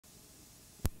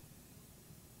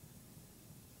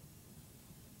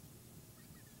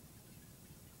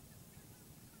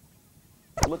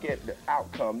look at the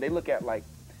outcome. They look at like,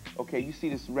 okay, you see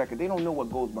this record. They don't know what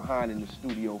goes behind in the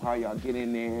studio, how y'all get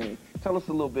in there. Tell us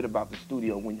a little bit about the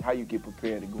studio, how you get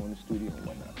prepared to go in the studio and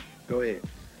whatnot. Go ahead.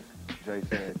 Jay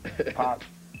said, Pop,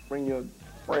 bring your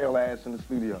frail ass in the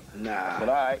studio. Nah. But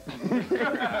all right.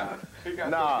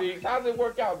 Nah. How's it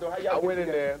work out, though? How y'all I went in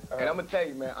there, and I'm going to tell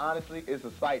you, man, honestly, it's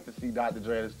a sight to see Dr.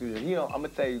 Dre in the studio. You know, I'm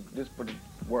going to tell you this for the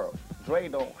world. Dre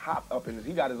don't hop up in this.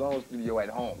 He got his own studio at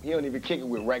home. He don't even kick it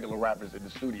with regular rappers in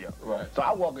the studio. Right. So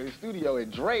I walk in the studio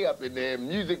and Dre up in there,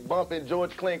 music bumping,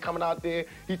 George Clinton coming out there.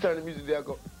 He turned the music down and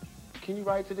go, can you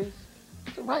write to this?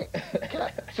 I said, right.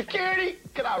 Security,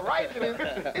 can I write to this?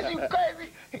 Is you crazy?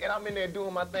 And I'm in there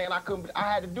doing my thing, and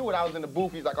I had to do it. I was in the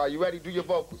booth. He's like, are you ready? Do your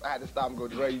vocals. I had to stop and go,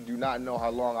 Dre, you do not know how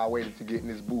long I waited to get in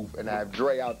this booth. And I have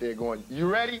Dre out there going, you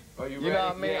ready? Are you ready? You know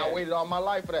what I mean? Yeah. I waited all my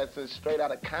life for that, so straight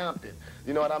out of Compton.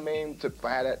 You know what I mean? To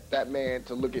have that man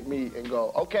to look at me and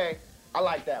go, okay, I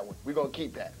like that one. We're going to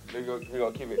keep that. We're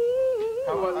gonna keep it.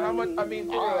 How much, I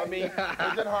mean, is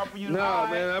it hard for you to No,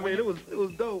 man, I mean, it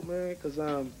was dope, man, because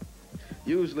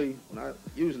usually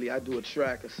I do a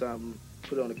track or something,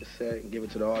 put it on a cassette and give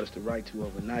it to the artist to write to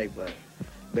overnight, but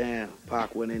bam,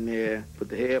 Pac went in there, put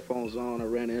the headphones on, I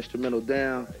ran the instrumental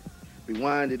down,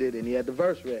 rewinded it, and he had the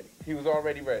verse ready. He was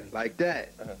already ready. Like that.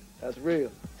 That's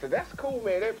real. So that's cool,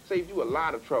 man. That saved you a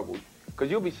lot of trouble. Because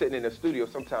you'll be sitting in the studio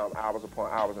sometimes hours upon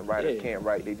hours and writers can't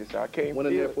write. They just say, I can't Went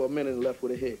in there for a minute and left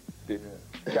with a hit. Is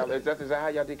that how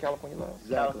y'all did California Love?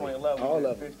 Exactly. California Love, all we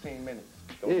of did it. 15 minutes.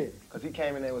 Yeah. Because he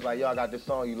came in there and was like, yo, I got this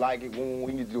song, you like it?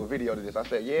 We need to do a video to this. I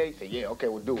said, yeah. He said, yeah, okay,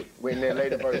 we'll do it. Went in there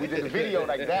later, but we did the video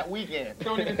like that weekend.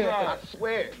 Don't even try. I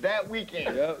swear, that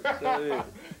weekend. Yep, so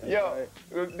Yo,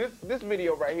 this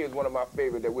video right here is one of my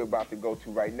favorites that we're about to go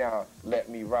to right now, Let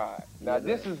Me Ride. Now,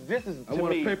 this is to me... I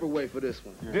want a paperweight for this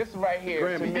one. This right here,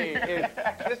 Grammy. to me,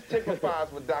 this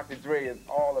typifies what Dr. Dre is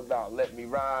all about. Let me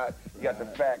ride. You got the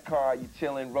fat car, you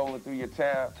chilling, rolling through your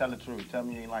town. Tell the truth. Tell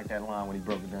me you ain't like that line when he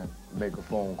broke it down. Make a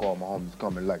phone call, my homies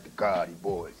coming like the Gotti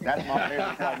boys. That's my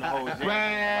favorite part in the whole jam.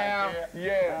 Bam! Right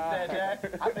Yeah.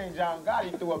 I think John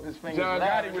Gotti threw up his fingers. John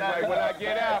Gotti was like, when I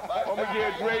get out, I'm going to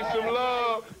give Dre some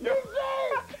love. Yo,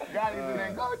 Gotti's in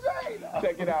there, go Dre!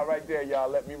 check it out right there, y'all.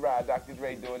 Let me ride. Dr.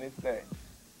 Dre doing his thing.